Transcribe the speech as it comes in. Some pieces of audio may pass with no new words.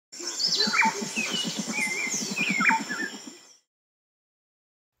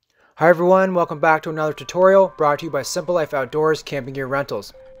Hi everyone, welcome back to another tutorial brought to you by Simple Life Outdoors Camping Gear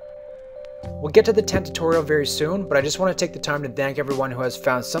Rentals. We'll get to the tent tutorial very soon, but I just want to take the time to thank everyone who has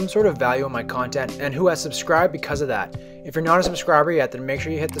found some sort of value in my content and who has subscribed because of that. If you're not a subscriber yet, then make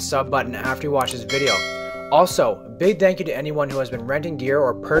sure you hit the sub button after you watch this video. Also, a big thank you to anyone who has been renting gear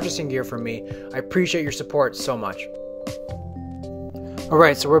or purchasing gear from me. I appreciate your support so much.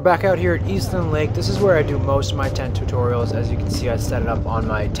 Alright, so we're back out here at Eastland Lake. This is where I do most of my tent tutorials. As you can see, I set it up on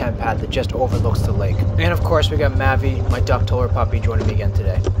my tent pad that just overlooks the lake. And of course, we got Mavi, my duck toller puppy, joining me again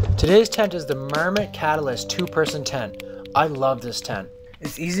today. Today's tent is the Marmot Catalyst 2-person tent. I love this tent.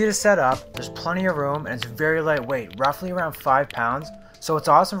 It's easy to set up, there's plenty of room, and it's very lightweight, roughly around 5 pounds, so it's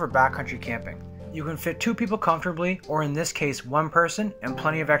awesome for backcountry camping. You can fit 2 people comfortably, or in this case, 1 person, and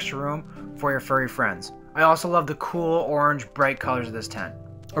plenty of extra room for your furry friends. I also love the cool orange bright colors of this tent.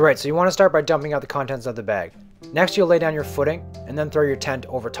 Alright, so you want to start by dumping out the contents of the bag. Next you'll lay down your footing and then throw your tent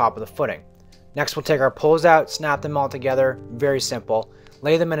over top of the footing. Next we'll take our poles out, snap them all together, very simple.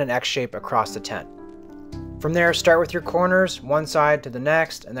 Lay them in an X shape across the tent. From there, start with your corners, one side to the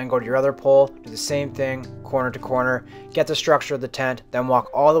next, and then go to your other pole, do the same thing, corner to corner, get the structure of the tent, then walk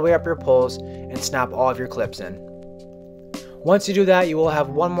all the way up your poles and snap all of your clips in. Once you do that, you will have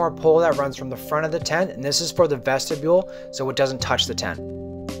one more pole that runs from the front of the tent, and this is for the vestibule so it doesn't touch the tent.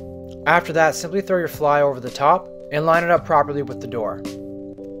 After that, simply throw your fly over the top and line it up properly with the door.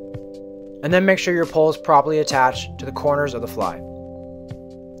 And then make sure your pole is properly attached to the corners of the fly.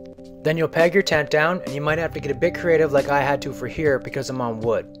 Then you'll peg your tent down, and you might have to get a bit creative like I had to for here because I'm on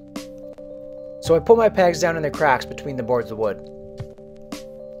wood. So I put my pegs down in the cracks between the boards of wood.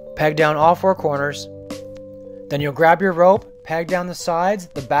 Peg down all 4 corners. Then you'll grab your rope, peg down the sides,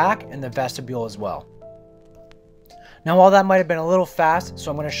 the back, and the vestibule as well. Now all that might have been a little fast,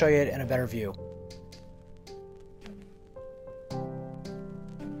 so I'm going to show you it in a better view.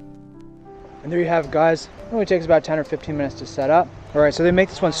 And there you have it, guys. It only takes about 10 or 15 minutes to set up. Alright, so they make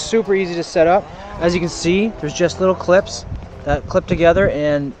this one super easy to set up. As you can see, there's just little clips that clip together,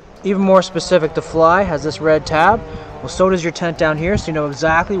 and even more specific, the fly has this red tab. Well, so does your tent down here, so you know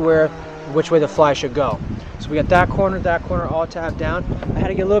exactly which way the fly should go. So we got that corner all tabbed down. I had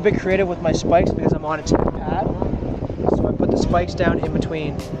to get a little bit creative with my spikes because I'm on a tent pad. So I put the spikes down in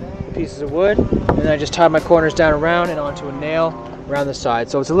between pieces of wood, and then I just tied my corners down around and onto a nail around the side.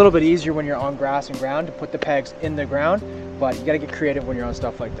 So it's a little bit easier when you're on grass and ground to put the pegs in the ground, but you gotta get creative when you're on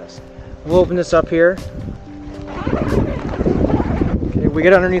stuff like this. We'll open this up here. Okay, we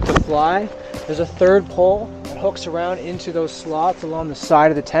get underneath the fly. There's a 3rd pole that hooks around into those slots along the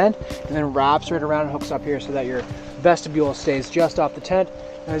side of the tent, and then wraps right around and hooks up here so that your vestibule stays just off the tent.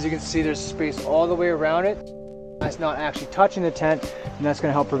 And as you can see, there's space all the way around it. That's not actually touching the tent, and that's going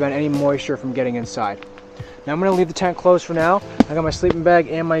to help prevent any moisture from getting inside. Now I'm going to leave the tent closed for now. I got my sleeping bag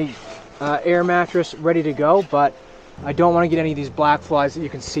and my air mattress ready to go, but I don't want to get any of these black flies that you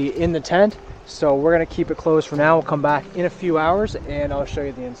can see in the tent, so we're going to keep it closed for now. We'll come back in a few hours and I'll show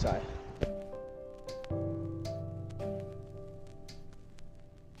you the inside.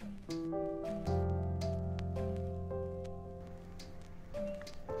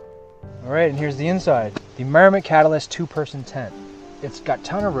 Alright, and here's the inside. The Marmot Catalyst 2-person tent. It's got a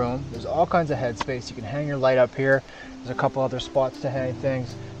ton of room. There's all kinds of headspace. You can hang your light up here. There's a couple other spots to hang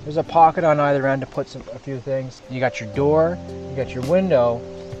things. There's a pocket on either end to put a few things. You got your door, you got your window,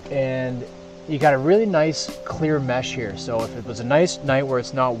 and you got a really nice clear mesh here. So if it was a nice night where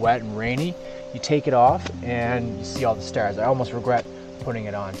it's not wet and rainy, you take it off and you see all the stars. I almost regret putting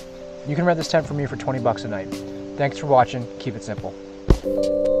it on. You can rent this tent from me for 20 bucks a night. Thanks for watching. Keep it simple.